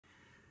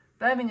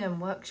Birmingham,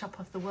 workshop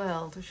of the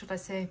world, or should I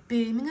say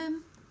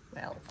Birmingham?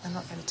 Well, I'm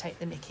not going to take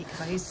the mickey because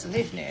I used to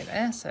live near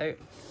there, so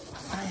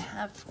I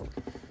have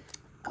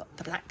got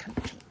the Black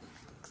Country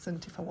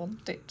accent if I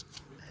want it.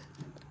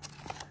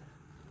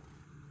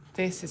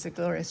 This is a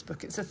glorious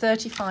book. It's a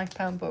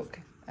 £35 book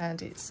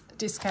and it's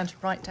discounted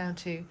right down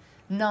to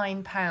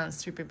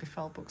 £9 through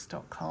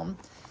bibliophilebooks.com.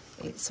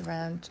 It's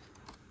around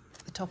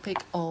the topic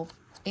of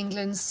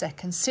England's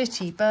second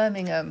city,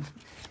 Birmingham,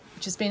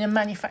 which has been a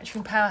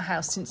manufacturing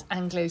powerhouse since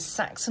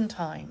Anglo-Saxon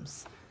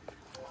times.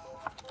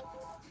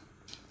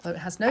 Though it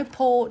has no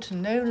port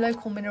and no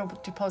local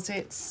mineral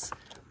deposits,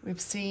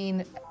 we've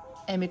seen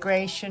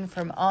emigration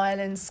from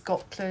Ireland,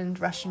 Scotland,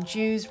 Russian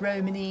Jews,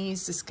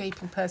 Romanis,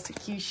 escaping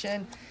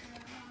persecution,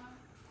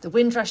 the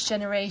Windrush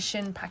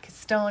generation,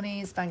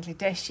 Pakistanis,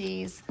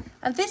 Bangladeshis,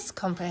 and this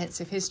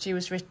comprehensive history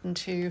was written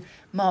to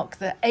mark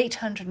the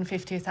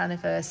 850th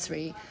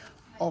anniversary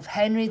of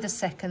Henry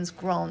II's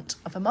grant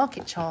of a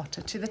market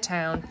charter to the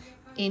town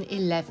in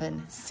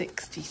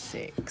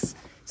 1166.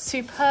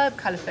 Superb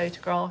colour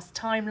photographs,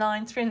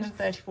 timeline,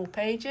 334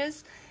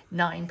 pages,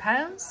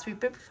 £9 through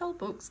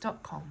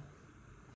bibliophilebooks.com.